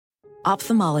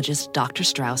Ophthalmologist Dr.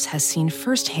 Strauss has seen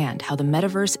firsthand how the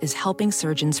metaverse is helping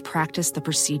surgeons practice the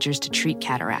procedures to treat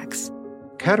cataracts.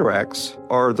 Cataracts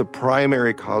are the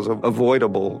primary cause of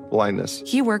avoidable blindness.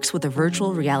 He works with a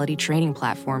virtual reality training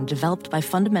platform developed by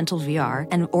Fundamental VR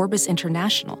and Orbis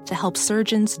International to help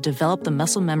surgeons develop the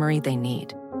muscle memory they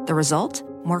need. The result?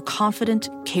 More confident,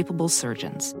 capable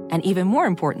surgeons. And even more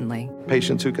importantly,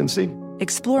 Patients who can see.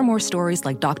 explore more stories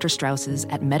like Dr. Strauss's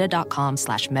at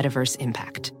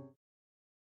meta.com/metaverseimpact.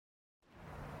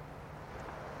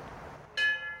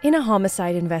 In a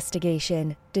homicide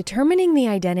investigation, determining the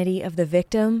identity of the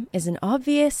victim is an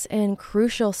obvious and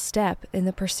crucial step in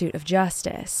the pursuit of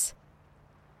justice.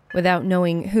 Without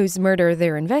knowing whose murder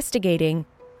they're investigating,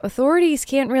 authorities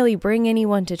can't really bring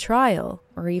anyone to trial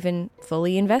or even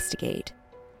fully investigate.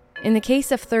 In the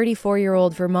case of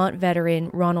 34-year-old Vermont veteran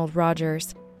Ronald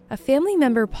Rogers, a family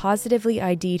member positively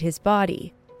ID'd his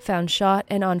body, found shot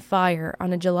and on fire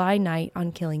on a July night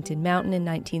on Killington Mountain in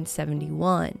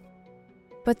 1971.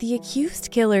 But the accused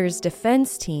killer's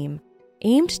defense team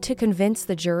aimed to convince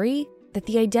the jury that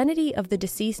the identity of the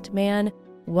deceased man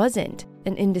wasn't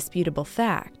an indisputable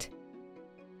fact.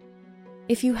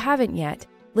 If you haven't yet,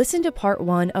 listen to part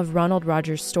 1 of Ronald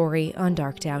Rogers' story on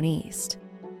Dark Down East.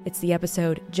 It's the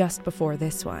episode just before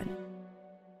this one.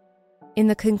 In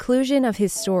the conclusion of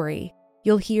his story,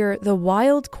 you'll hear the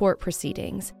wild court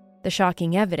proceedings, the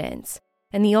shocking evidence,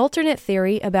 and the alternate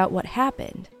theory about what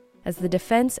happened, as the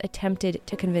defense attempted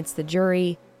to convince the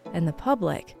jury and the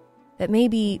public that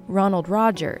maybe Ronald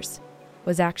Rogers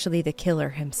was actually the killer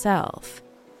himself.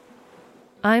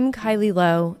 I'm Kylie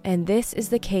Lowe, and this is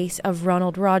the case of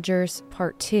Ronald Rogers,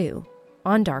 Part 2,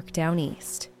 on Dark Down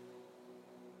East.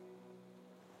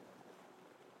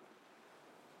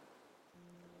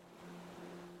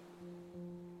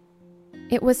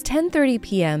 It was 10:30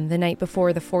 p.m. the night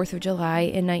before the 4th of July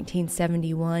in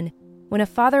 1971, when a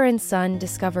father and son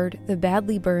discovered the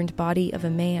badly burned body of a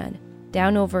man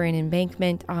down over an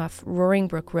embankment off Roaring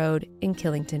Brook Road in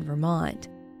Killington, Vermont.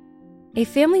 A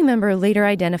family member later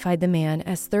identified the man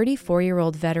as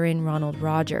 34-year-old veteran Ronald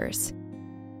Rogers.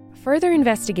 Further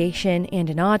investigation and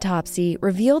an autopsy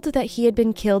revealed that he had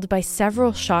been killed by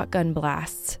several shotgun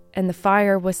blasts, and the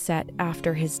fire was set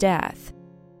after his death.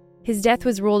 His death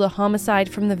was ruled a homicide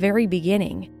from the very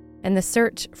beginning, and the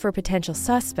search for potential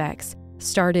suspects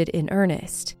started in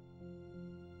earnest.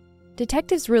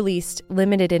 Detectives released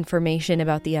limited information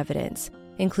about the evidence,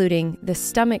 including the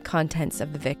stomach contents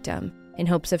of the victim, in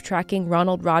hopes of tracking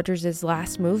Ronald Rogers'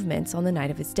 last movements on the night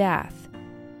of his death.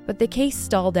 But the case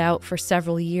stalled out for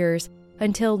several years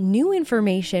until new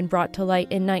information brought to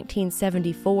light in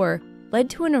 1974 led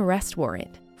to an arrest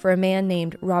warrant for a man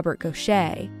named Robert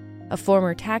Gaucher, a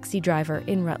former taxi driver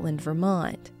in Rutland,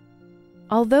 Vermont.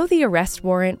 Although the arrest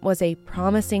warrant was a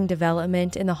promising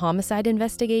development in the homicide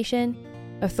investigation,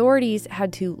 authorities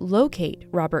had to locate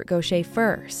Robert Gaucher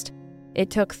first. It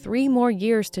took 3 more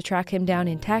years to track him down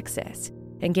in Texas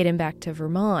and get him back to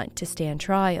Vermont to stand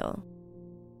trial.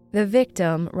 The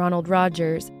victim, Ronald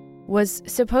Rogers, was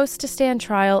supposed to stand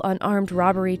trial on armed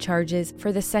robbery charges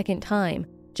for the second time,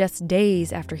 just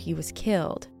days after he was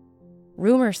killed.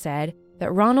 Rumor said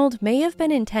that Ronald may have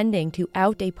been intending to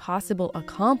out a possible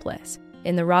accomplice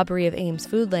in the robbery of Ames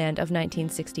Foodland of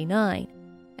 1969,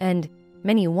 and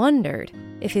many wondered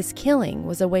if his killing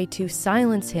was a way to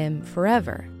silence him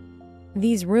forever.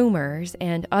 These rumors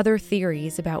and other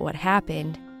theories about what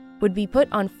happened would be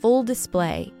put on full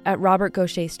display at Robert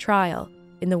Gaucher's trial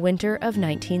in the winter of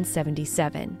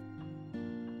 1977.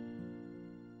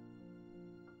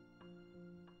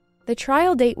 The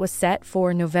trial date was set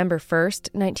for November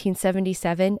 1st,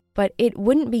 1977, but it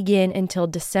wouldn't begin until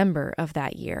December of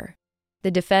that year.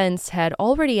 The defense had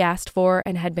already asked for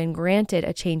and had been granted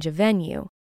a change of venue,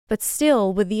 but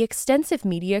still, with the extensive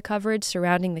media coverage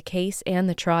surrounding the case and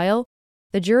the trial,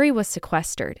 the jury was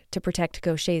sequestered to protect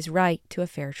Gaucher's right to a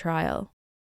fair trial.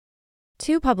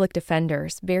 2 public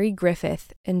defenders, Barry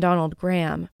Griffith and Donald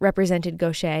Graham, represented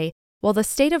Gaucher, while the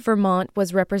state of Vermont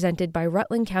was represented by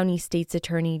Rutland County State's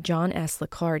Attorney John S.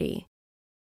 Liccardi.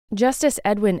 Justice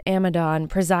Edwin Amadon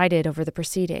presided over the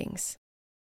proceedings.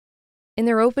 In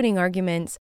their opening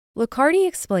arguments, Liccardi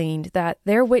explained that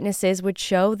their witnesses would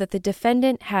show that the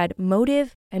defendant had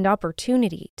motive and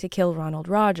opportunity to kill Ronald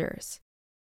Rogers.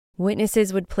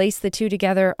 Witnesses would place the two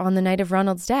together on the night of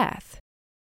Ronald's death.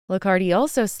 Liccardi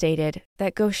also stated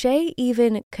that Gaucher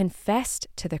even confessed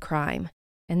to the crime,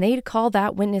 and they'd call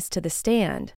that witness to the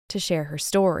stand to share her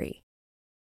story.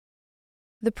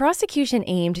 The prosecution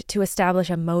aimed to establish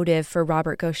a motive for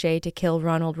Robert Gaucher to kill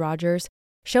Ronald Rogers,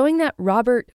 showing that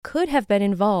Robert could have been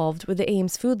involved with the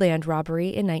Ames Foodland robbery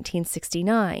in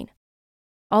 1969.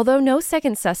 Although no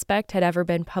second suspect had ever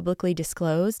been publicly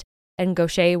disclosed, and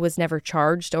Gaucher was never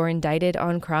charged or indicted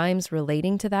on crimes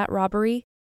relating to that robbery,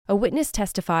 a witness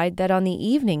testified that on the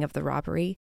evening of the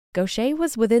robbery, Gaucher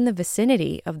was within the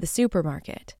vicinity of the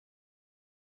supermarket.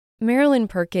 Marilyn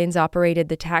Perkins operated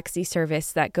the taxi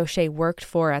service that Gaucher worked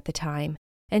for at the time,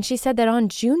 and she said that on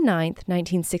June 9,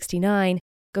 1969,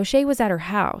 Gaucher was at her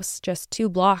house, just 2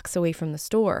 blocks away from the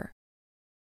store.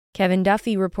 Kevin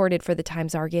Duffy reported for the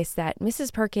Times-Argus that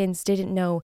Mrs. Perkins didn't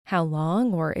know how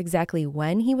long or exactly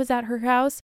when he was at her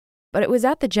house, but it was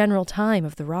at the general time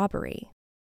of the robbery.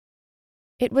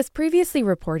 It was previously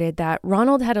reported that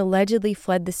Ronald had allegedly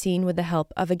fled the scene with the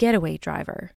help of a getaway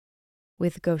driver.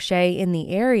 With Gaucher in the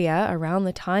area around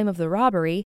the time of the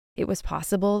robbery, it was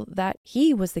possible that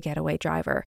he was the getaway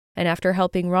driver, and after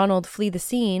helping Ronald flee the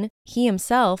scene, he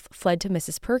himself fled to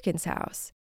Mrs. Perkins'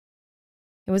 house.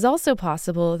 It was also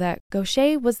possible that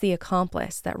Gaucher was the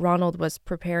accomplice that Ronald was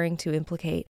preparing to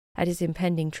implicate at his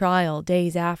impending trial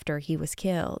days after he was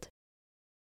killed.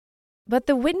 But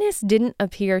the witness didn't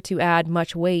appear to add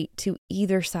much weight to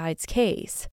either side's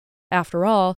case. After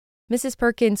all, Mrs.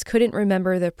 Perkins couldn't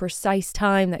remember the precise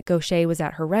time that Gaucher was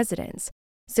at her residence,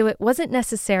 so it wasn't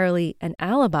necessarily an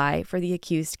alibi for the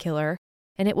accused killer,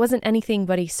 and it wasn't anything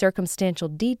but a circumstantial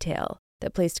detail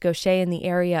that placed Gaucher in the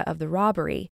area of the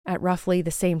robbery at roughly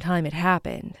the same time it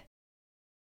happened.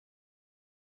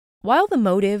 While the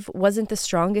motive wasn't the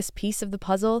strongest piece of the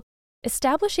puzzle,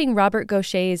 establishing Robert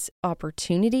Gaucher's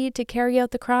opportunity to carry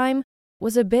out the crime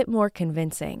was a bit more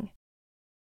convincing.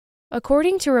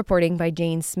 According to reporting by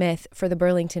Jane Smith for the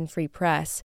Burlington Free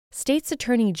Press, State's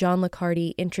Attorney John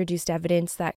Liccardi introduced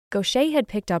evidence that Gaucher had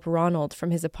picked up Ronald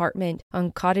from his apartment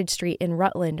on Cottage Street in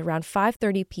Rutland around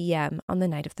 5:30 p.m. on the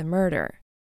night of the murder.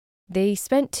 They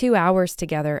spent 2 hours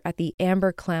together at the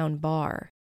Amber Clown Bar.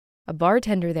 A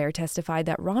bartender there testified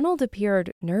that Ronald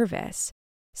appeared nervous,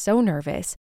 so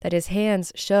nervous that his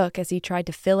hands shook as he tried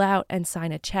to fill out and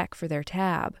sign a check for their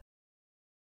tab.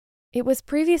 It was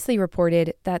previously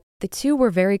reported that the two were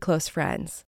very close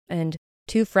friends, and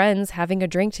 2 friends having a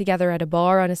drink together at a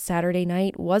bar on a Saturday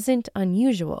night wasn't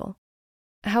unusual.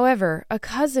 However, a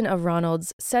cousin of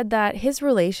Ronald's said that his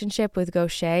relationship with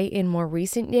Gaucher in more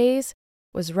recent days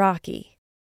was rocky.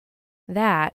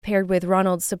 That, paired with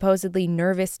Ronald's supposedly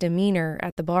nervous demeanor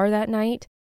at the bar that night,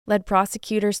 led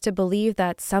prosecutors to believe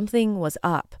that something was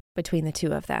up between the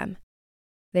two of them.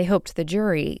 They hoped the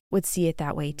jury would see it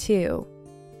that way too.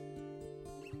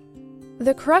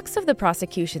 The crux of the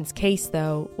prosecution's case,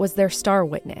 though, was their star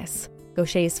witness,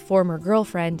 Gaucher's former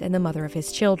girlfriend and the mother of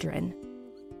his children.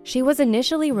 She was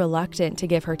initially reluctant to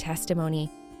give her testimony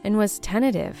and was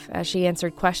tentative as she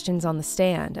answered questions on the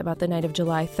stand about the night of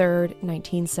July 3,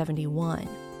 1971.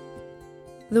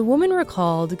 The woman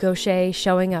recalled Gaucher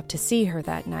showing up to see her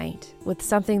that night with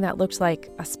something that looked like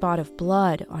a spot of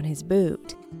blood on his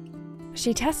boot.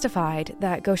 She testified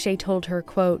that Gaucher told her,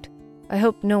 quote, "I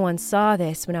hope no one saw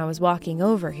this when I was walking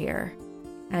over here,"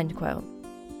 end quote.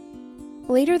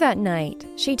 Later that night,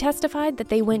 she testified that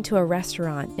they went to a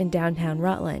restaurant in downtown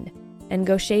Rutland, and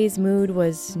Gaucher's mood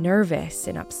was nervous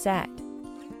and upset.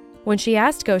 When she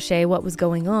asked Gaucher what was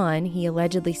going on, he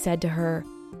allegedly said to her,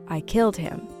 "I killed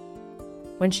him."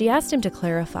 When she asked him to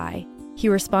clarify, he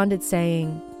responded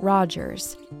saying,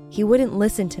 "Rogers, he wouldn't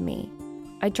listen to me.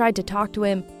 I tried to talk to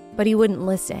him, but he wouldn't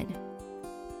listen."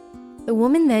 The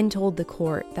woman then told the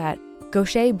court that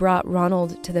Gaucher brought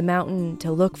Ronald to the mountain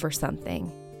to look for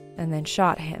something, and then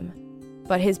shot him.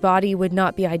 But his body would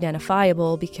not be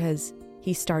identifiable because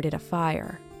he started a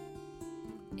fire.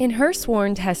 In her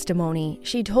sworn testimony,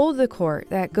 she told the court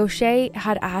that Gaucher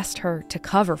had asked her to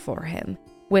cover for him,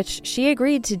 which she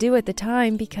agreed to do at the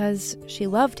time because she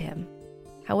loved him.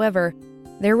 However,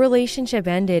 their relationship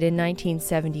ended in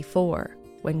 1974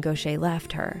 when Gaucher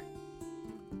left her.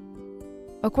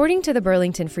 According to the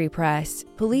Burlington Free Press,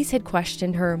 police had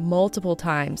questioned her multiple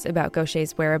times about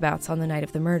Gaucher's whereabouts on the night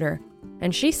of the murder,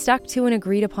 and she stuck to an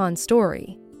agreed-upon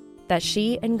story, that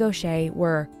she and Gaucher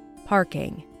were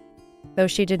parking. Though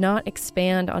she did not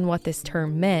expand on what this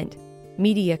term meant,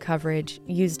 media coverage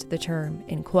used the term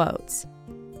in quotes.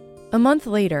 A month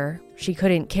later, she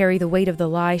couldn't carry the weight of the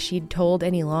lie she'd told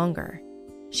any longer.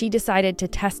 She decided to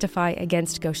testify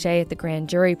against Gaucher at the grand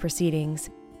jury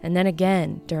proceedings, and then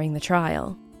again during the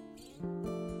trial.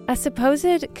 A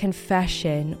supposed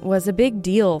confession was a big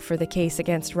deal for the case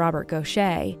against Robert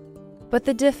Gaucher, but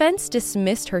the defense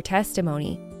dismissed her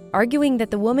testimony, arguing that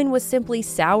the woman was simply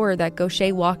sour that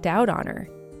Gaucher walked out on her,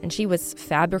 and she was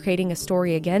fabricating a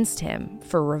story against him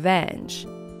for revenge.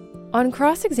 On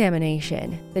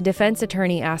cross-examination, the defense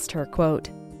attorney asked her,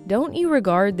 quote, "Don't you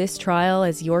regard this trial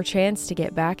as your chance to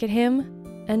get back at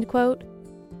him?" End quote.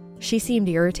 She seemed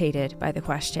irritated by the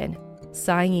question,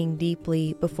 sighing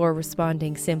deeply before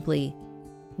responding simply,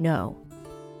 no.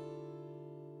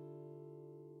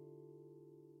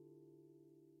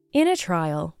 In a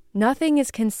trial, nothing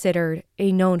is considered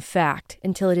a known fact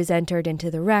until it is entered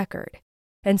into the record,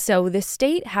 and so the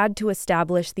state had to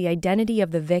establish the identity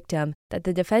of the victim that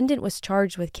the defendant was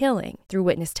charged with killing through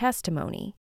witness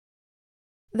testimony.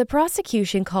 The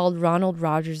prosecution called Ronald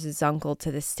Rogers' uncle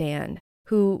to the stand,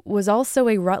 who was also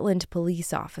a Rutland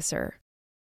police officer.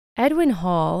 Edwin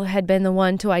Hall had been the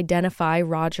one to identify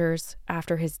Rogers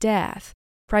after his death,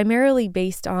 primarily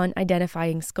based on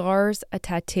identifying scars, a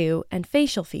tattoo, and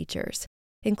facial features,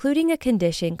 including a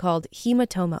condition called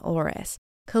hematoma oris,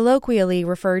 colloquially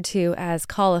referred to as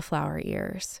cauliflower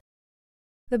ears.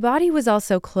 The body was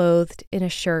also clothed in a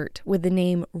shirt with the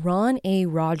name Ron A.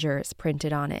 Rogers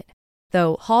printed on it,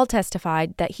 though Hall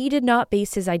testified that he did not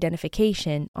base his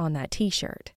identification on that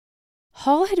t-shirt.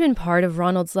 Hall had been part of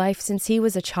Ronald's life since he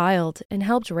was a child and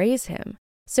helped raise him,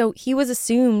 so he was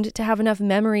assumed to have enough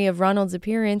memory of Ronald's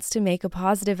appearance to make a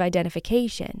positive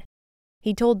identification.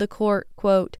 He told the court,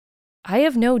 quote, "I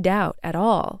have no doubt at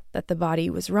all that the body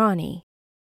was Ronnie,"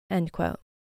 end quote.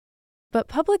 But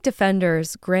public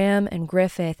defenders Graham and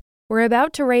Griffith were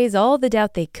about to raise all the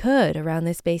doubt they could around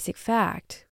this basic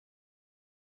fact.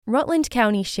 Rutland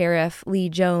County Sheriff Lee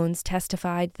Jones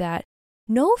testified that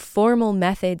no formal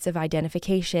methods of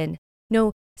identification,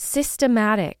 no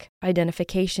systematic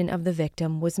identification of the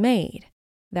victim was made.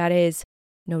 That is,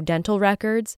 no dental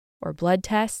records or blood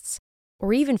tests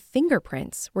or even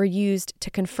fingerprints were used to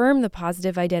confirm the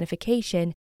positive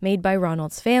identification made by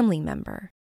Ronald's family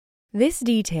member. This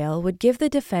detail would give the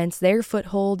defense their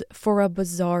foothold for a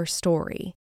bizarre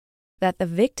story, that the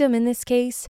victim in this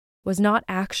case was not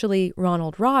actually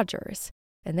Ronald Rogers,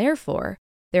 and therefore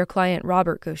their client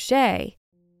Robert Gaucher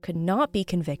could not be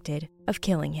convicted of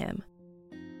killing him.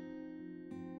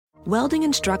 Welding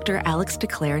instructor Alex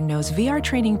DeClaire knows VR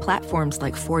training platforms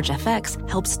like Forge FX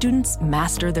help students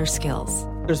master their skills.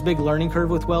 There's a big learning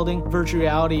curve with welding. Virtual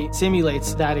reality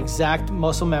simulates that exact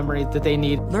muscle memory that they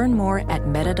need. Learn more at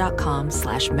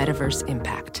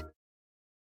meta.com/metaverseimpact.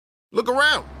 Look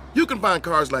around. You can find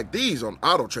cars like these on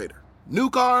AutoTrader.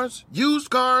 New cars, used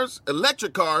cars,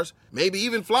 electric cars, maybe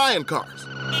even flying cars.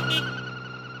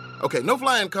 Okay, no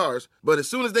flying cars, but as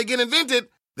soon as they get invented,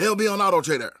 they'll be on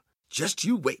AutoTrader. Just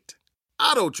you wait.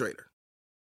 AutoTrader.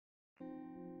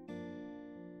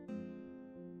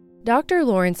 Dr.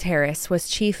 Lawrence Harris was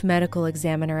chief medical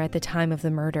examiner at the time of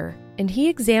the murder, and he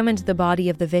examined the body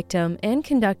of the victim and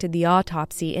conducted the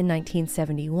autopsy in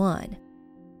 1971.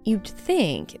 You'd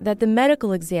think that the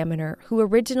medical examiner who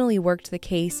originally worked the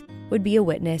case would be a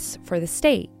witness for the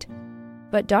state.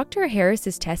 But Dr.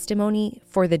 Harris's testimony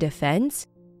for the defense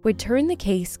would turn the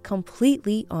case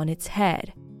completely on its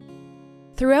head.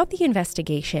 Throughout the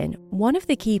investigation, one of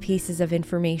the key pieces of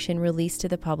information released to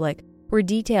the public were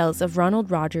details of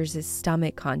Ronald Rogers'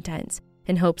 stomach contents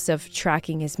in hopes of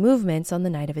tracking his movements on the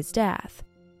night of his death.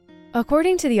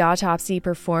 According to the autopsy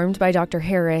performed by Dr.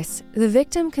 Harris, the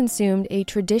victim consumed a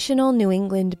traditional New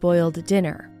England boiled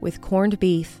dinner with corned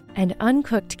beef and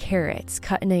uncooked carrots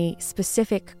cut in a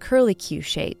specific curlicue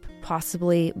shape,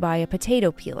 possibly by a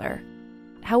potato peeler.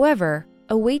 However,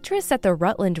 a waitress at the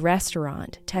Rutland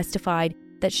restaurant testified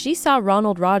that she saw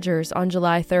Ronald Rogers on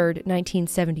July 3,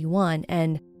 1971,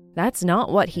 and that's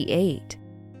not what he ate.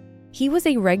 He was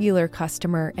a regular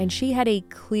customer, and she had a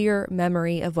clear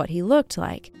memory of what he looked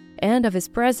like and of his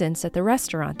presence at the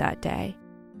restaurant that day.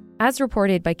 As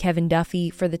reported by Kevin Duffy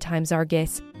for the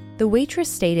Times-Argus, the waitress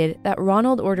stated that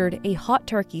Ronald ordered a hot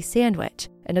turkey sandwich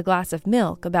and a glass of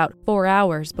milk about 4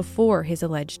 hours before his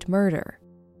alleged murder.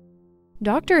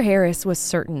 Dr. Harris was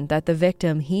certain that the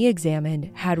victim he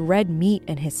examined had red meat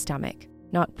in his stomach,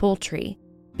 not poultry,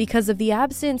 because of the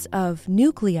absence of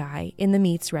nuclei in the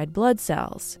meat's red blood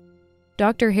cells.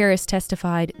 Dr. Harris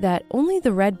testified that only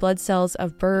the red blood cells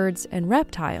of birds and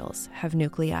reptiles have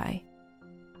nuclei.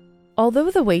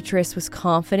 Although the waitress was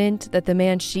confident that the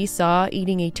man she saw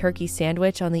eating a turkey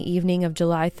sandwich on the evening of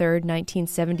July 3,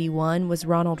 1971 was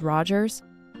Ronald Rogers,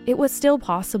 it was still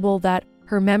possible that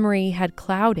her memory had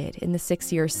clouded in the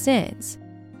 6 years since.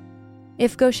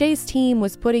 If Gaucher's team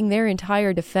was putting their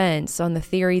entire defense on the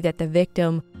theory that the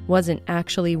victim wasn't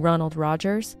actually Ronald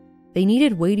Rogers, they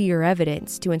needed weightier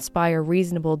evidence to inspire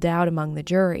reasonable doubt among the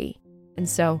jury, and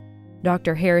so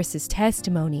Dr. Harris's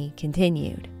testimony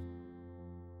continued.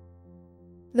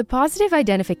 The positive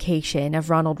identification of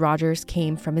Ronald Rogers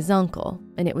came from his uncle,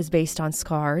 and it was based on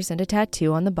scars and a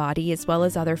tattoo on the body as well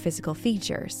as other physical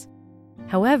features.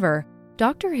 However,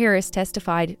 Dr. Harris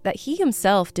testified that he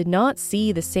himself did not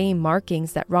see the same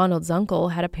markings that Ronald's uncle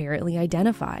had apparently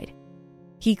identified.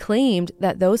 He claimed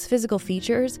that those physical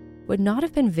features would not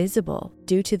have been visible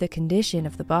due to the condition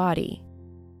of the body.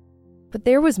 But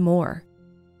there was more.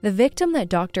 The victim that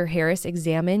Dr. Harris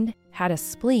examined had a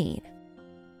spleen.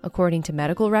 According to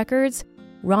medical records,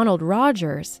 Ronald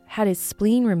Rogers had his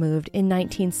spleen removed in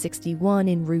 1961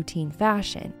 in routine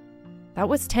fashion. That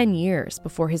was 10 years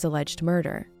before his alleged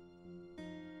murder.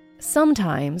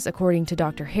 Sometimes, according to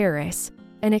Dr. Harris,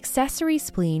 an accessory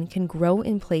spleen can grow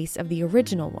in place of the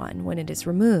original one when it is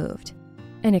removed.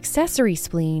 An accessory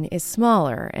spleen is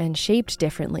smaller and shaped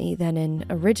differently than an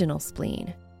original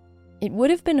spleen. It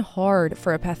would have been hard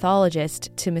for a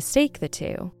pathologist to mistake the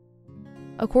two.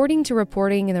 According to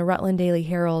reporting in the Rutland Daily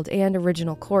Herald and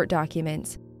original court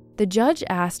documents, the judge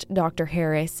asked Dr.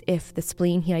 Harris if the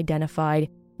spleen he identified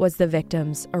was the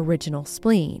victim's original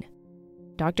spleen.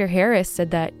 Dr. Harris said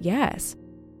that, yes,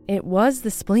 it was the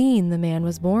spleen the man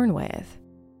was born with.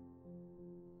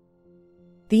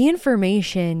 The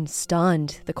information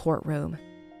stunned the courtroom.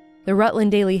 The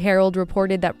Rutland Daily Herald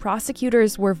reported that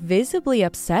prosecutors were visibly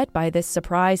upset by this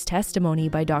surprise testimony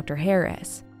by Dr.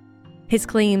 Harris. His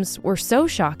claims were so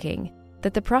shocking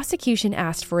that the prosecution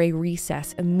asked for a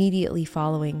recess immediately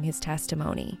following his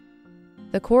testimony.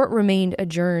 The court remained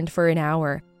adjourned for an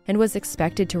hour and was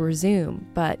expected to resume,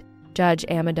 but Judge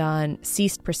Amadon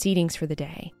ceased proceedings for the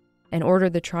day and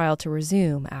ordered the trial to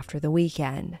resume after the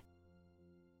weekend.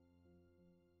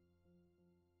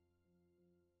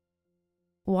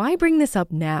 Why bring this up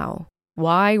now?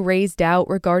 Why raise doubt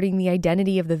regarding the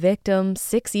identity of the victim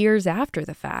 6 years after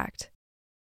the fact?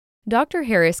 Dr.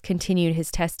 Harris continued his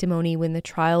testimony when the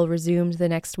trial resumed the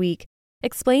next week,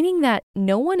 explaining that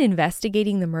no one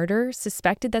investigating the murder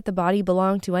suspected that the body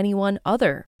belonged to anyone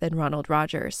other than Ronald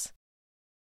Rogers.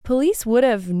 Police would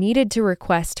have needed to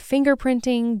request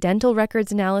fingerprinting, dental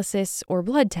records analysis, or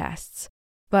blood tests,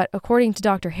 but according to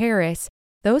Dr. Harris,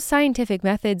 those scientific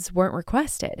methods weren't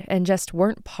requested and just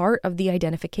weren't part of the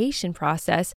identification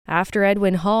process after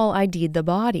Edwin Hall ID'd the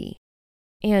body.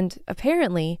 And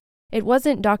apparently, it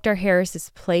wasn't Dr.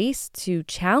 Harris's place to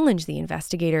challenge the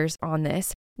investigators on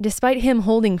this, despite him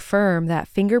holding firm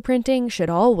that fingerprinting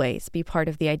should always be part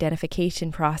of the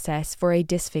identification process for a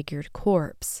disfigured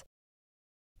corpse.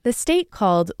 The state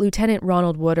called Lieutenant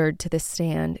Ronald Woodard to the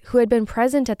stand, who had been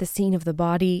present at the scene of the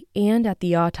body and at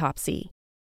the autopsy.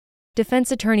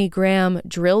 Defense attorney Graham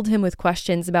drilled him with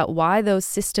questions about why those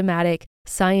systematic,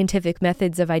 scientific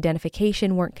methods of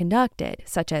identification weren't conducted,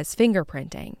 such as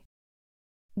fingerprinting.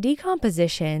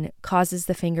 Decomposition causes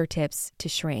the fingertips to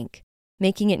shrink,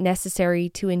 making it necessary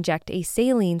to inject a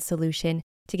saline solution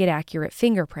to get accurate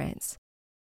fingerprints.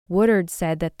 Woodard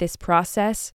said that this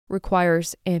process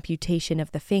requires amputation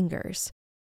of the fingers.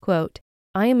 Quote,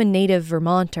 "I am a native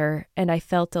Vermonter, and I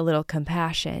felt a little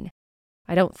compassion.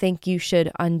 I don't think you should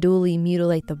unduly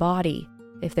mutilate the body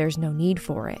if there's no need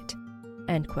for it."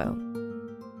 End quote.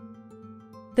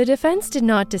 The defense did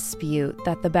not dispute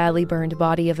that the badly burned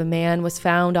body of a man was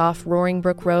found off Roaring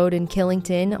Brook Road in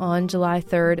Killington on July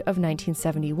 3rd of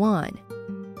 1971.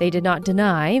 They did not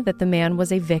deny that the man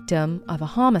was a victim of a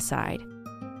homicide.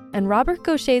 And Robert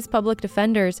Gaucher's public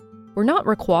defenders were not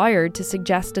required to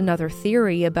suggest another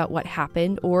theory about what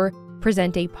happened or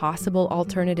present a possible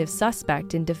alternative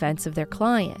suspect in defense of their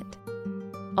client.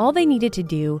 All they needed to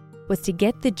do was to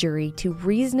get the jury to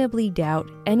reasonably doubt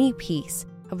any piece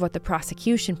of what the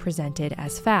prosecution presented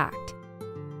as fact.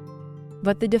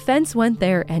 But the defense went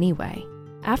there anyway.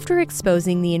 After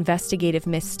exposing the investigative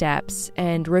missteps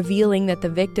and revealing that the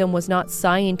victim was not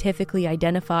scientifically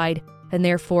identified and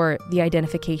therefore the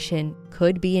identification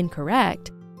could be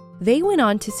incorrect, they went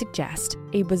on to suggest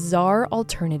a bizarre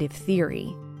alternative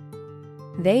theory.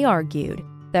 They argued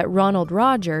that Ronald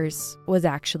Rogers was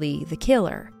actually the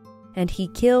killer, and he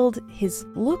killed his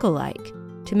look-alike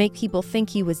to make people think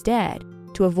he was dead,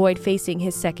 to avoid facing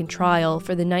his second trial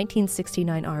for the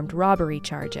 1969 armed robbery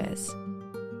charges.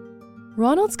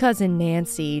 Ronald's cousin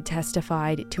Nancy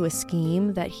testified to a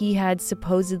scheme that he had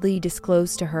supposedly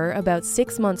disclosed to her about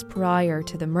 6 months prior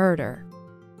to the murder.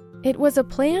 It was a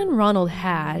plan Ronald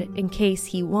had in case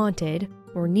he wanted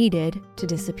or needed to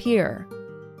disappear.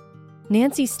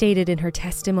 Nancy stated in her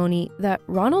testimony that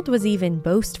Ronald was even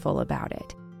boastful about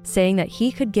it, saying that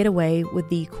he could get away with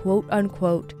the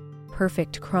quote-unquote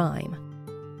perfect crime.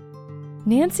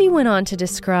 Nancy went on to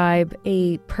describe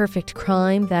a perfect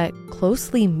crime that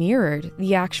closely mirrored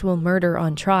the actual murder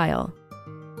on trial.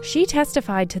 She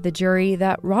testified to the jury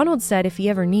that Ronald said if he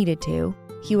ever needed to,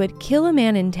 he would kill a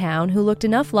man in town who looked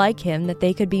enough like him that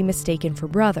they could be mistaken for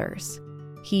brothers.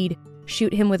 He'd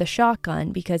shoot him with a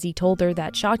shotgun because he told her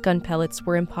that shotgun pellets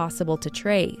were impossible to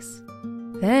trace.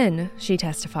 Then, she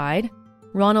testified,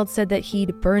 Ronald said that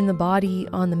he'd burn the body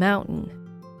on the mountain.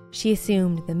 She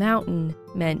assumed the mountain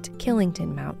meant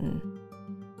Killington Mountain.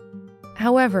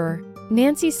 However,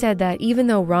 Nancy said that even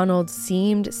though Ronald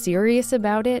seemed serious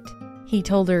about it, he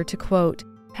told her to, quote,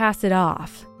 pass it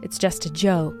off. It's just a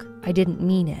joke. I didn't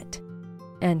mean it.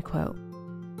 End quote.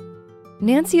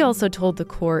 Nancy also told the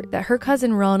court that her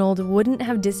cousin Ronald wouldn't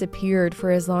have disappeared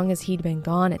for as long as he'd been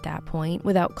gone at that point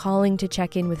without calling to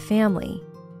check in with family.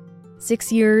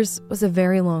 6 years was a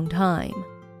very long time.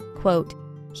 Quote,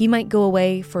 he might go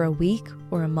away for a week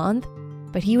or a month,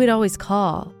 but he would always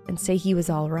call and say he was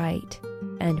all right.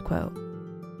 End quote.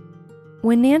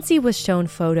 When Nancy was shown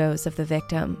photos of the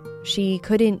victim, she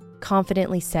couldn't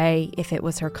confidently say if it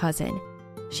was her cousin.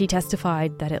 She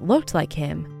testified that it looked like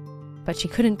him, but she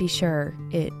couldn't be sure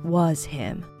it was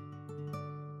him.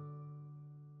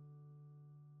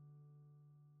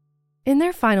 In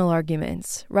their final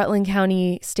arguments, Rutland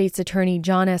County State's Attorney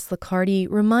John S. Liccardi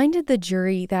reminded the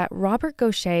jury that Robert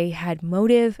Gaucher had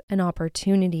motive and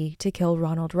opportunity to kill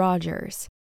Ronald Rogers.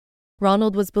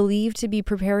 Ronald was believed to be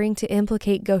preparing to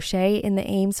implicate Gaucher in the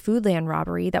Ames Foodland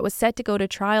robbery that was set to go to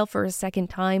trial for a second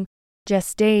time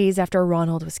just days after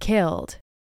Ronald was killed.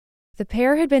 The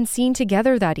pair had been seen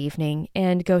together that evening,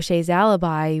 and Gaucher's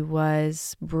alibi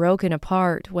was broken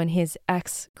apart when his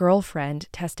ex-girlfriend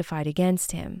testified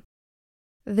against him.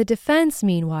 The defense,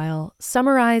 meanwhile,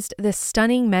 summarized the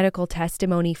stunning medical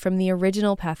testimony from the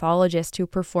original pathologist who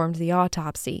performed the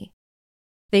autopsy.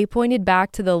 They pointed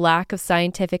back to the lack of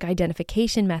scientific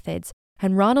identification methods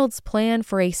and Ronald's plan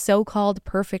for a so-called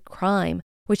perfect crime,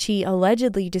 which he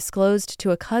allegedly disclosed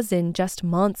to a cousin just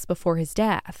months before his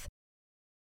death.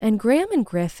 And Graham and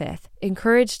Griffith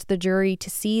encouraged the jury to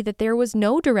see that there was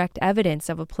no direct evidence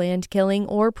of a planned killing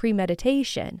or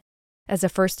premeditation, as a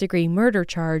first-degree murder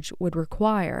charge would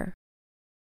require.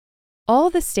 All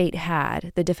the state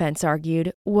had, the defense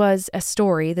argued, was a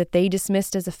story that they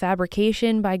dismissed as a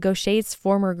fabrication by Gaucher's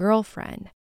former girlfriend,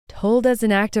 told as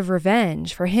an act of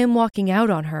revenge for him walking out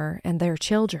on her and their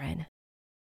children.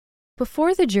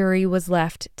 Before the jury was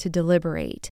left to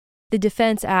deliberate, the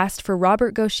defense asked for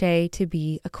Robert Gaucher to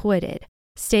be acquitted,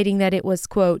 stating that it was,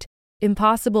 quote,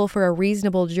 impossible for a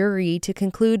reasonable jury to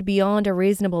conclude beyond a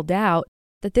reasonable doubt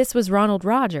that this was Ronald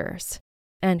Rogers,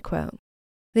 end quote.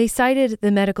 They cited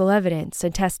the medical evidence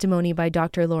and testimony by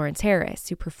Dr. Lawrence Harris,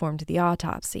 who performed the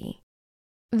autopsy.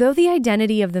 Though the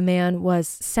identity of the man was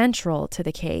central to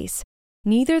the case,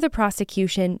 neither the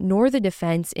prosecution nor the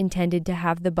defense intended to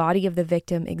have the body of the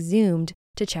victim exhumed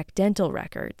to check dental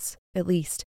records, at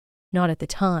least not at the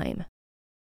time.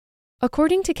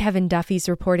 According to Kevin Duffy's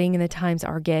reporting in the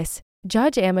Times-Argus,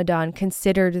 Judge Amidon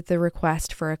considered the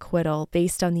request for acquittal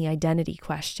based on the identity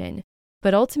question,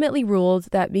 but ultimately ruled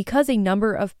that because a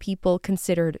number of people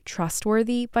considered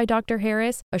trustworthy by Dr.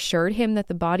 Harris assured him that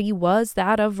the body was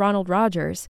that of Ronald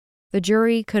Rogers, the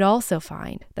jury could also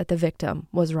find that the victim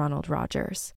was Ronald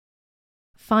Rogers.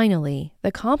 Finally,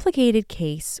 the complicated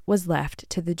case was left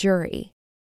to the jury.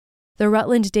 The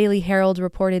Rutland Daily Herald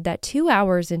reported that 2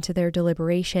 hours into their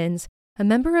deliberations, a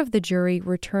member of the jury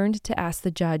returned to ask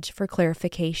the judge for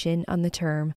clarification on the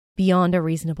term beyond a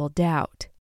reasonable doubt.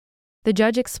 The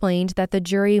judge explained that the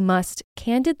jury must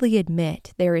candidly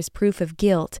admit there is proof of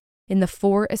guilt in the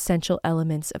 4 essential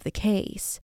elements of the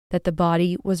case: that the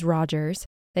body was Rogers,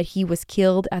 that he was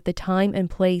killed at the time and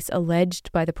place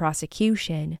alleged by the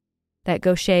prosecution, that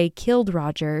Gaucher killed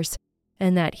Rogers,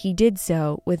 and that he did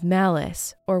so with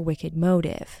malice or wicked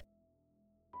motive.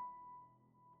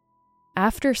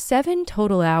 After 7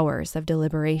 total hours of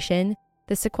deliberation,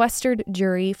 the sequestered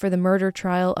jury for the murder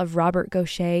trial of Robert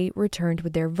Gaucher returned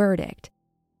with their verdict.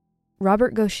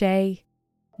 Robert Gaucher,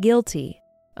 guilty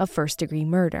of first-degree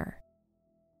murder.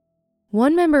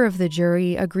 One member of the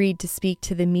jury agreed to speak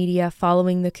to the media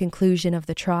following the conclusion of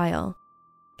the trial.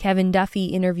 Kevin Duffy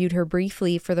interviewed her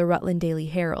briefly for the Rutland Daily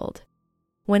Herald.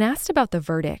 When asked about the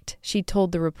verdict, she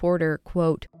told the reporter,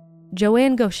 quote,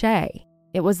 Joanne Gaucher,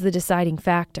 it was the deciding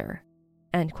factor,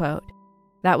 end quote.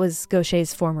 That was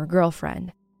Gaucher's former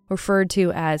girlfriend, referred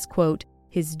to as, quote,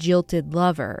 his jilted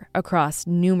lover across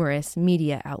numerous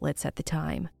media outlets at the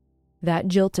time. That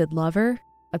jilted lover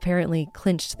apparently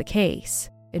clinched the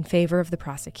case in favor of the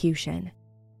prosecution.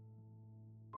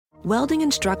 Welding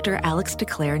instructor Alex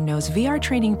DeClaire knows VR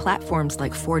training platforms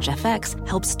like Forge FX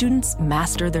help students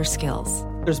master their skills.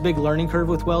 There's a big learning curve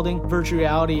with welding. Virtual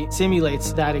reality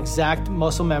simulates that exact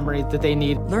muscle memory that they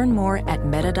need. Learn more at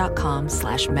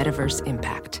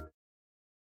meta.com/metaverseimpact.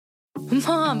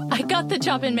 Mom, I got the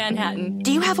job in Manhattan.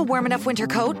 Do you have a warm enough winter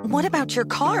coat? What about your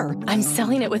car? I'm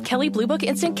selling it with Kelley Blue Book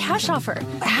Instant Cash Offer.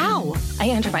 How? I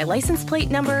enter my license plate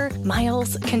number,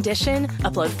 miles, condition,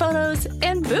 upload photos,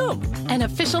 and boom, an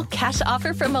official cash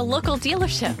offer from a local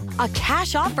dealership. A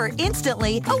cash offer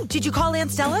instantly? Oh, did you call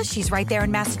Aunt Stella? She's right there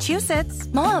in Massachusetts.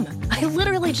 Mom, I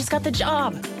literally just got the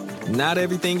job. Not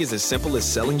everything is as simple as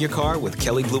selling your car with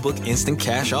Kelley Blue Book Instant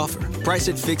Cash Offer. Price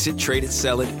it, fix it, trade it,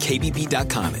 sell it,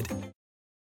 KBB.com it.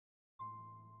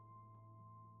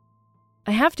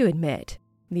 I have to admit,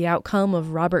 the outcome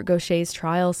of Robert Gaucher's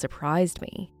trial surprised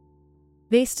me.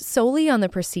 Based solely on the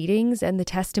proceedings and the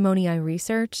testimony I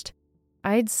researched,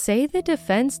 I'd say the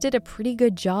defense did a pretty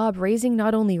good job raising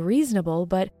not only reasonable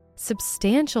but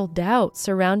substantial doubt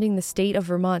surrounding the state of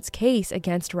Vermont's case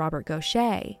against Robert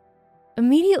Gaucher.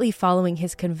 Immediately following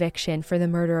his conviction for the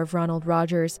murder of Ronald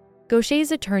Rogers,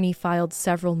 Gaucher's attorney filed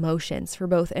several motions for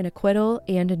both an acquittal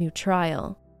and a new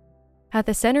trial. At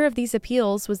the center of these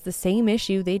appeals was the same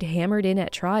issue they'd hammered in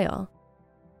at trial.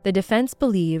 The defense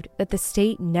believed that the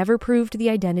state never proved the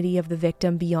identity of the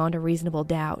victim beyond a reasonable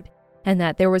doubt, and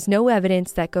that there was no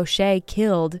evidence that Gaucher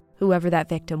killed whoever that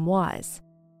victim was.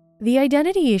 The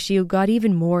identity issue got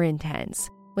even more intense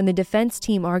when the defense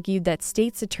team argued that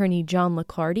state's attorney John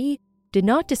Liccardi did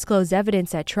not disclose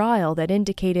evidence at trial that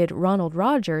indicated Ronald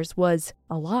Rogers was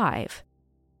alive.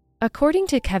 According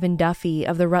to Kevin Duffy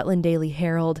of the Rutland Daily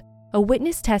Herald, a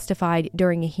witness testified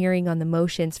during a hearing on the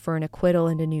motions for an acquittal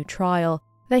and a new trial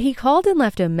that he called and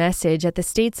left a message at the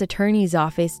state's attorney's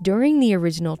office during the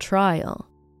original trial.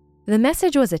 The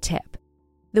message was a tip.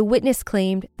 The witness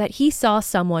claimed that he saw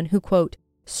someone who, quote,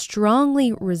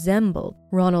 strongly resembled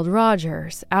Ronald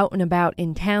Rogers out and about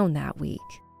in town that week.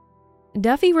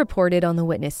 Duffy reported on the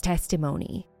witness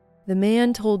testimony. The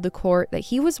man told the court that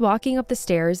he was walking up the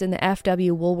stairs in the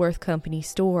F.W. Woolworth Company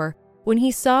store when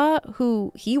he saw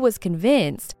who he was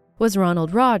convinced was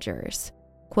Ronald Rogers.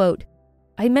 Quote,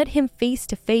 I met him face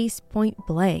to face, point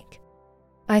blank.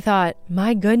 I thought,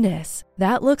 my goodness,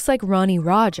 that looks like Ronnie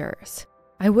Rogers.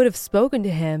 I would have spoken to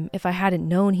him if I hadn't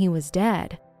known he was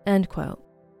dead. End quote.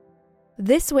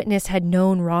 This witness had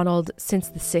known Ronald since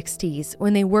the 60s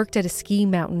when they worked at a ski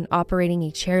mountain operating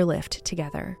a chairlift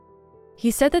together.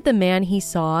 He said that the man he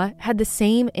saw had the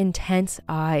same intense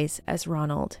eyes as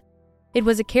Ronald. It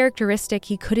was a characteristic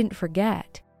he couldn't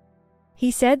forget.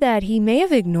 He said that he may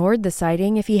have ignored the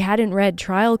sighting if he hadn't read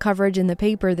trial coverage in the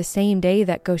paper the same day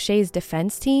that Gaucher's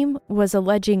defense team was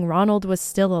alleging Ronald was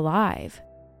still alive.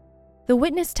 The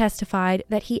witness testified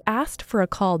that he asked for a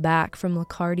call back from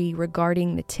Liccardi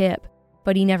regarding the tip,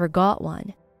 but he never got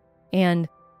one, and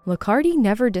Liccardi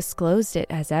never disclosed it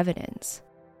as evidence.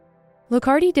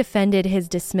 Liccardi defended his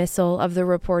dismissal of the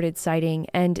reported sighting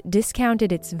and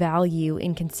discounted its value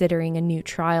in considering a new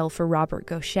trial for Robert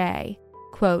Gaucher.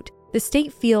 Quote, the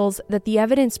state feels that the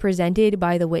evidence presented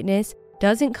by the witness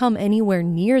doesn't come anywhere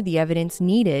near the evidence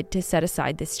needed to set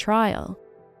aside this trial.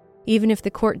 Even if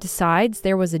the court decides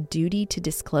there was a duty to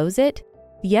disclose it,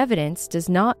 the evidence does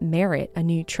not merit a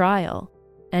new trial.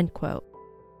 End quote.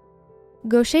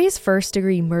 Gaucher's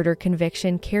first-degree murder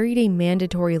conviction carried a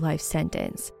mandatory life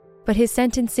sentence, but his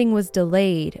sentencing was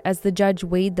delayed as the judge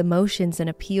weighed the motions and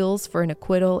appeals for an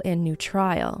acquittal and new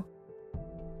trial.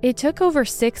 It took over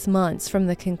 6 months from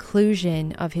the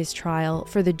conclusion of his trial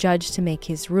for the judge to make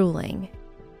his ruling.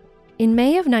 In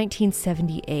May of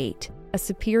 1978, a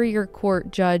Superior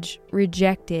Court judge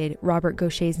rejected Robert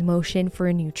Gaucher's motion for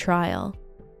a new trial.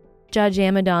 Judge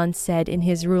Amidon said in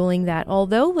his ruling that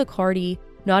although Liccardi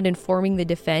not informing the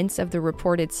defense of the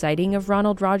reported sighting of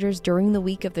Ronald Rogers during the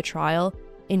week of the trial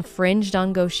infringed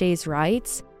on Gaucher's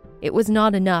rights, it was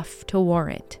not enough to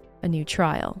warrant a new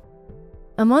trial.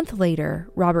 A month later,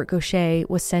 Robert Gaucher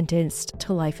was sentenced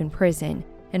to life in prison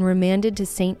and remanded to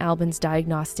St. Albans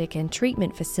Diagnostic and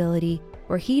Treatment Facility,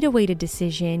 where he'd await a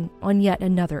decision on yet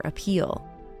another appeal.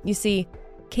 You see,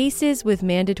 cases with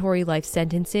mandatory life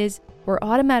sentences were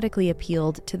automatically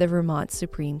appealed to the Vermont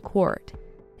Supreme Court.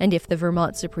 And if the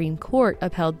Vermont Supreme Court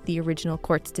upheld the original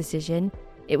court's decision,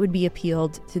 it would be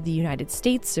appealed to the United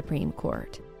States Supreme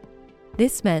Court.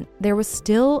 This meant there was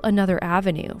still another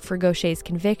avenue for Gaucher's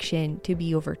conviction to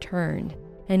be overturned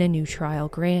and a new trial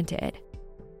granted.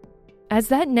 As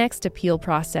that next appeal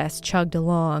process chugged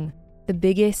along, the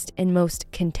biggest and most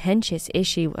contentious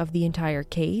issue of the entire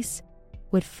case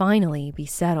would finally be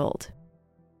settled.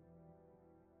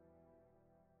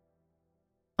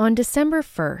 On December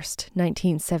 1st,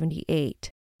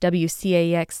 1978,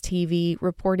 WCAX-TV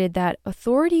reported that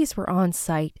authorities were on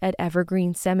site at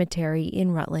Evergreen Cemetery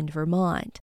in Rutland,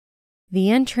 Vermont. The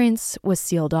entrance was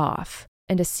sealed off,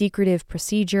 and a secretive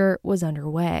procedure was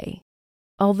underway.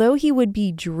 Although he would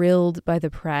be drilled by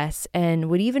the press and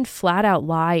would even flat out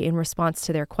lie in response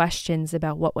to their questions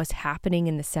about what was happening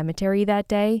in the cemetery that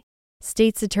day,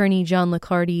 State's Attorney John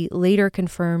Liccardi later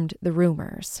confirmed the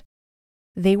rumors.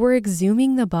 They were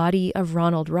exhuming the body of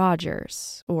Ronald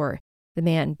Rogers, or the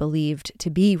man believed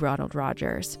to be Ronald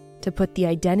Rogers, to put the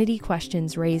identity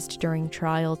questions raised during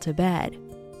trial to bed,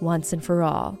 once and for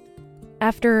all.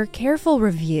 After careful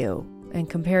review and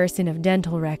comparison of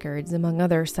dental records, among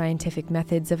other scientific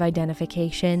methods of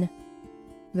identification,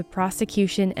 the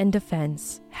prosecution and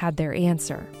defense had their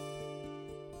answer.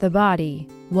 The body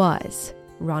was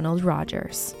Ronald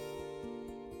Rogers.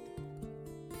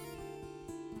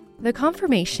 The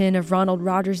confirmation of Ronald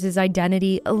Rogers'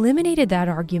 identity eliminated that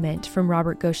argument from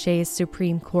Robert Gaucher's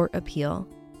Supreme Court appeal.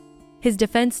 His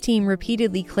defense team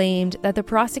repeatedly claimed that the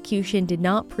prosecution did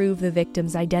not prove the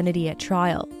victim's identity at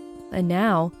trial, and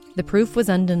now the proof was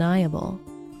undeniable.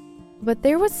 But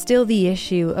there was still the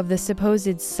issue of the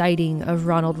supposed sighting of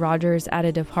Ronald Rogers at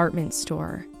a department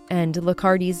store, and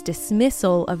Liccardi's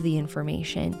dismissal of the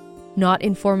information, not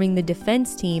informing the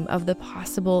defense team of the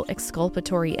possible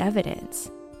exculpatory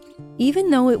evidence. Even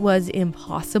though it was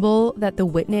impossible that the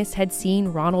witness had seen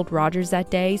Ronald Rogers that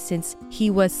day, since he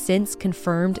was since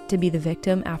confirmed to be the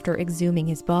victim after exhuming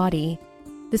his body,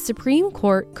 the Supreme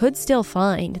Court could still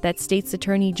find that State's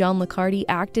Attorney John Liccardi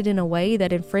acted in a way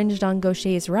that infringed on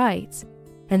Gaucher's rights,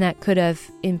 and that could have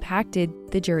impacted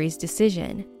the jury's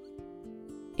decision.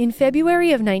 In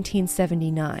February of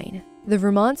 1979, the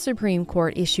Vermont Supreme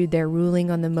Court issued their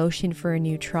ruling on the motion for a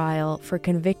new trial for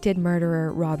convicted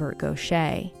murderer Robert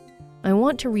Gaucher. I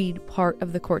want to read part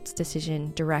of the court's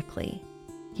decision directly.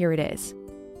 Here it is.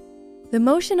 The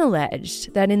motion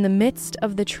alleged that in the midst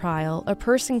of the trial, a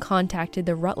person contacted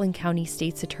the Rutland County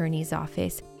State's Attorney's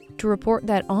Office to report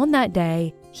that on that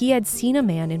day, he had seen a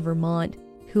man in Vermont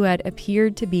who had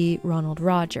appeared to be Ronald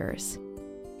Rogers.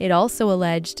 It also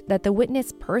alleged that the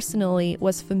witness personally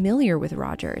was familiar with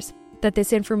Rogers, that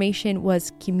this information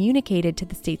was communicated to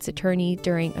the state's attorney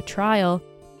during a trial,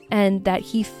 and that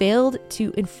he failed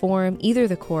to inform either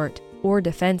the court or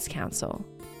defense counsel.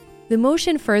 The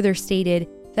motion further stated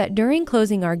that during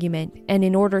closing argument, and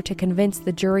in order to convince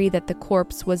the jury that the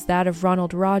corpse was that of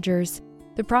Ronald Rogers,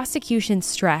 the prosecution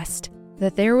stressed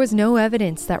that there was no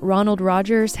evidence that Ronald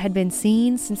Rogers had been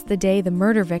seen since the day the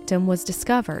murder victim was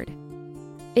discovered.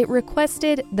 It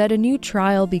requested that a new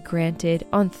trial be granted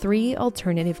on 3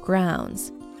 alternative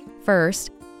grounds.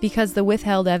 First, because the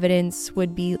withheld evidence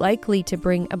would be likely to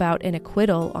bring about an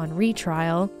acquittal on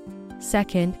retrial.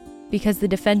 Second, because the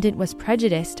defendant was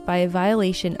prejudiced by a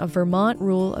violation of Vermont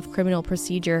Rule of Criminal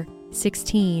Procedure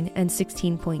 16 and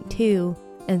 16.2.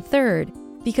 And third,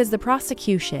 because the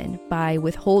prosecution, by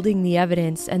withholding the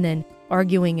evidence and then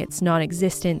arguing its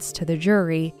non-existence to the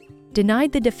jury,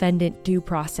 denied the defendant due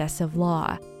process of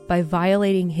law by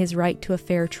violating his right to a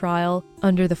fair trial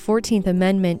under the 14th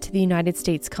Amendment to the United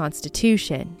States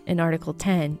Constitution in Article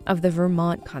 10 of the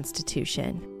Vermont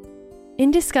Constitution. In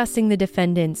discussing the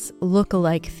defendant's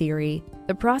look-alike theory,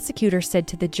 the prosecutor said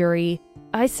to the jury,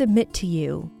 "I submit to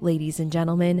you, ladies and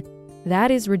gentlemen, that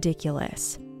is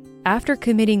ridiculous. After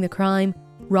committing the crime,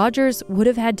 Rogers would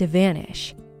have had to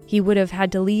vanish. He would have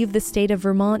had to leave the state of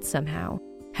Vermont somehow,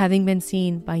 having been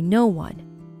seen by no one,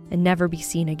 and never be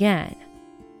seen again."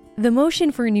 The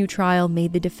motion for a new trial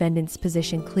made the defendant's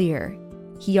position clear.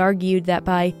 He argued that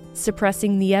by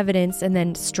suppressing the evidence and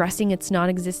then stressing its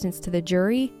non-existence to the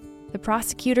jury, the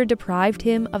prosecutor deprived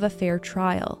him of a fair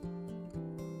trial.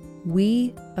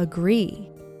 We agree.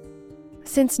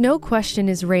 Since no question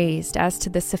is raised as to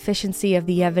the sufficiency of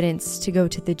the evidence to go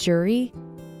to the jury,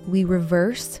 we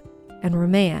reverse and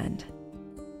remand.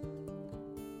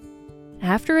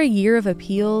 After a year of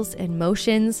appeals and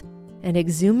motions and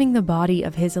exhuming the body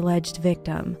of his alleged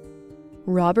victim,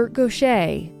 Robert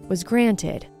Gaucher was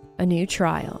granted a new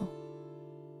trial.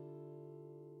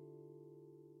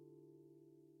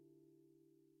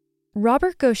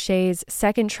 Robert Gaucher's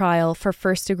second trial for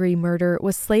first-degree murder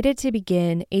was slated to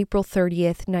begin April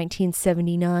 30th,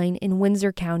 1979 in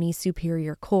Windsor County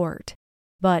Superior Court,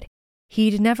 but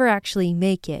he'd never actually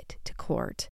make it to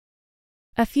court.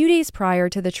 A few days prior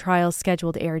to the trial's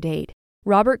scheduled air date,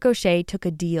 Robert Gaucher took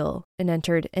a deal and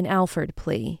entered an Alford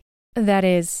plea. That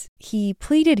is, he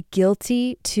pleaded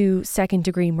guilty to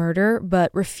second-degree murder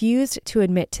but refused to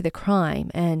admit to the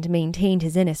crime and maintained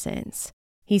his innocence.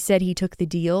 He said he took the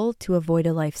deal to avoid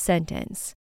a life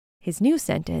sentence. His new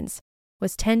sentence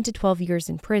was 10 to 12 years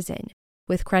in prison,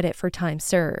 with credit for time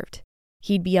served.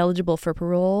 He'd be eligible for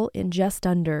parole in just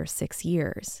under 6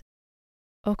 years.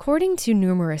 According to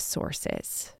numerous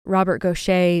sources, Robert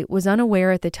Gaucher was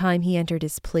unaware at the time he entered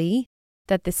his plea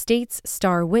that the state's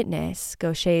star witness,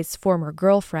 Gaucher's former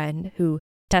girlfriend, who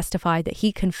testified that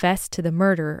he confessed to the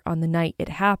murder on the night it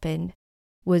happened,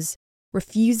 was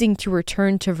refusing to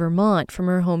return to Vermont from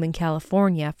her home in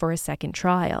California for a second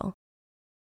trial.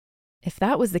 If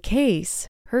that was the case,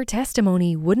 her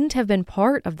testimony wouldn't have been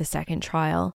part of the second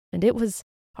trial, and it was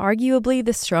arguably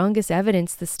the strongest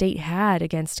evidence the state had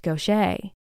against Gaucher.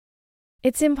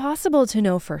 It's impossible to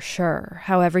know for sure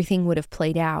how everything would have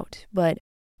played out, but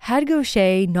had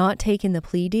Gaucher not taken the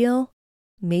plea deal,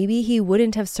 maybe he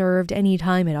wouldn't have served any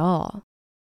time at all.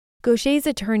 Gaucher's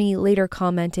attorney later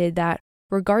commented that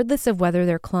regardless of whether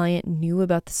their client knew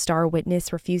about the star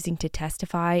witness refusing to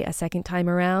testify a second time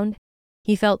around,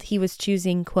 he felt he was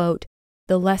choosing, quote,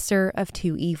 the lesser of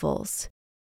two evils,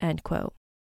 end quote.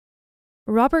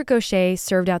 Robert Gaucher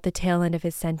served out the tail end of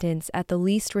his sentence at the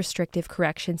least restrictive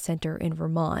correction center in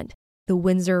Vermont, the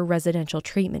Windsor Residential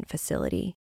Treatment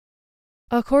Facility.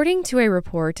 According to a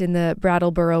report in the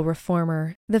Brattleboro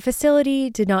Reformer, the facility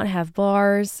did not have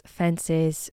bars,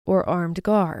 fences, or armed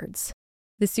guards.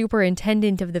 The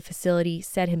superintendent of the facility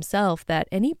said himself that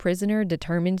any prisoner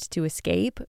determined to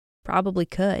escape probably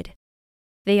could.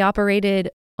 They operated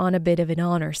on a bit of an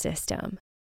honor system.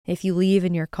 If you leave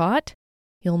and you're caught,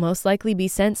 you'll most likely be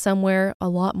sent somewhere a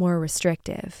lot more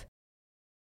restrictive.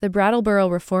 The Brattleboro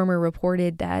Reformer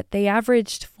reported that they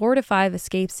averaged 4 to 5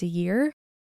 escapes a year,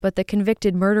 but the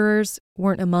convicted murderers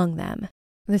weren't among them.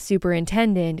 The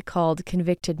superintendent called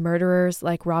convicted murderers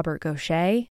like Robert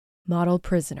Gaucher model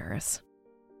prisoners.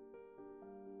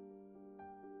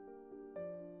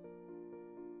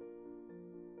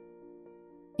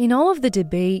 In all of the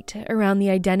debate around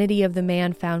the identity of the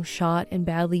man found shot and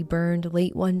badly burned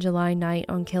late one July night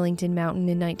on Killington Mountain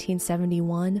in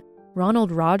 1971,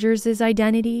 Ronald Rogers'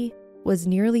 identity was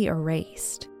nearly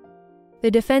erased.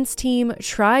 The defense team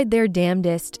tried their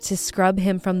damnedest to scrub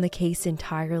him from the case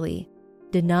entirely,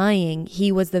 denying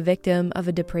he was the victim of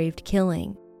a depraved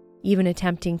killing, even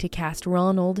attempting to cast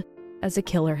Ronald as a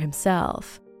killer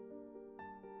himself.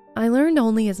 I learned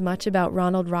only as much about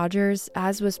Ronald Rogers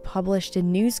as was published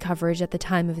in news coverage at the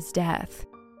time of his death.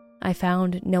 I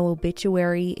found no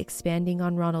obituary expanding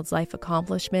on Ronald's life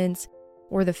accomplishments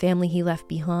or the family he left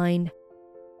behind,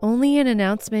 only an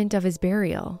announcement of his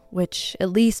burial, which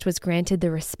at least was granted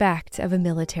the respect of a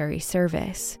military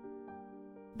service.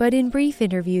 But in brief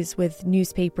interviews with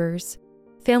newspapers,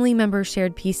 family members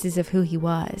shared pieces of who he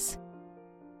was.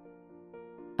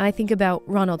 I think about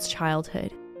Ronald's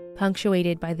childhood,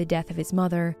 punctuated by the death of his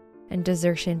mother and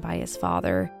desertion by his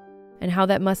father, and how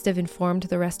that must have informed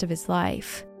the rest of his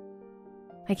life.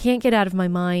 I can't get out of my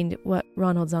mind what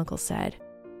Ronald's uncle said,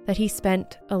 that he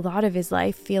spent a lot of his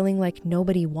life feeling like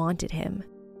nobody wanted him.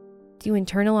 To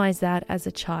internalize that as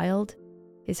a child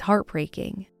is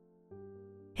heartbreaking.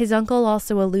 His uncle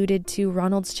also alluded to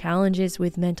Ronald's challenges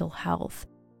with mental health,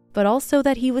 but also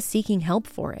that he was seeking help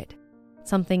for it,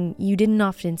 something you didn't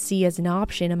often see as an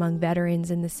option among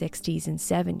veterans in the 60s and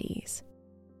 70s.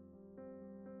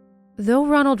 Though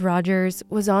Ronald Rogers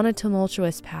was on a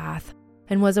tumultuous path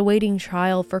and was awaiting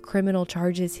trial for criminal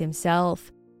charges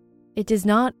himself, it does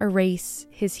not erase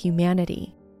his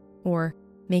humanity or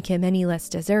make him any less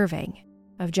deserving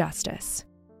of justice.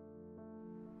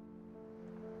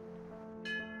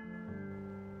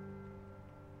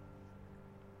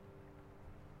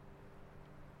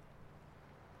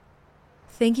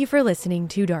 Thank you for listening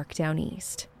to Dark Down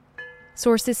East.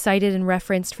 Sources cited and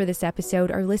referenced for this episode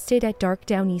are listed at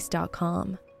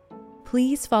darkdowneast.com.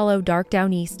 Please follow Dark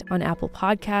Down East on Apple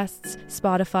Podcasts,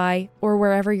 Spotify, or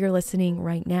wherever you're listening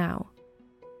right now.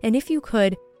 And if you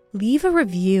could, leave a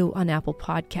review on Apple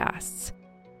Podcasts.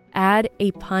 Add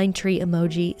a pine tree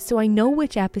emoji so I know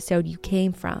which episode you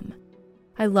came from.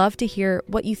 I love to hear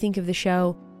what you think of the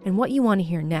show and what you want to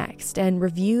hear next, and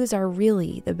reviews are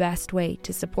really the best way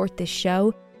to support this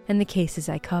show and the cases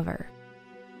I cover.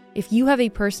 If you have a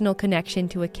personal connection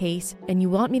to a case and you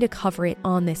want me to cover it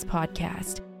on this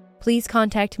podcast, please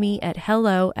contact me at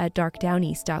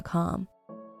hello@darkdowneast.com.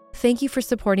 Thank you for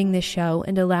supporting this show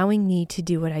and allowing me to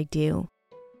do what I do.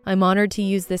 I'm honored to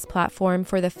use this platform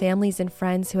for the families and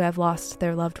friends who have lost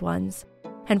their loved ones,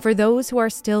 and for those who are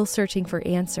still searching for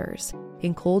answers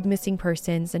in cold missing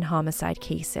persons and homicide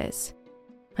cases.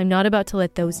 I'm not about to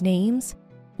let those names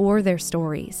or their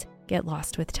stories get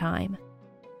lost with time.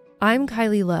 I'm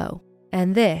Kylie Lowe,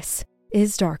 and this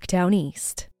is Dark Down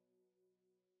East.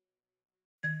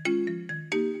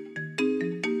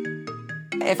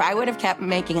 If I would have kept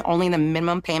making only the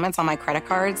minimum payments on my credit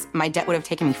cards, my debt would have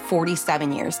taken me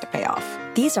 47 years to pay off.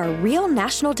 These are real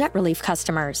National Debt Relief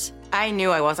customers. I knew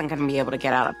I wasn't going to be able to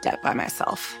get out of debt by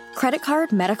myself. Credit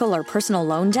card, medical, or personal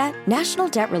loan debt? National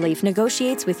Debt Relief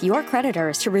negotiates with your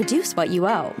creditors to reduce what you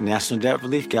owe. National Debt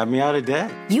Relief got me out of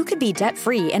debt. You could be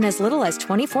debt-free in as little as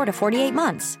 24 to 48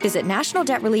 months. Visit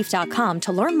nationaldebtrelief.com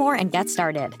to learn more and get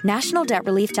started.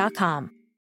 nationaldebtrelief.com.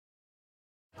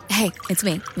 Hey, it's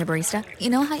me, your barista. You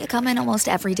know how you come in almost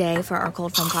every day for our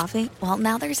cold foam coffee? Well,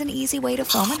 now there's an easy way to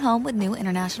foam at home with new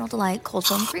International Delight Cold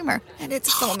Foam Creamer. And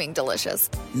it's foaming delicious.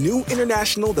 New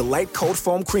International Delight Cold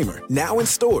Foam Creamer, now in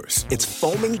stores. It's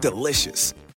foaming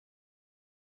delicious.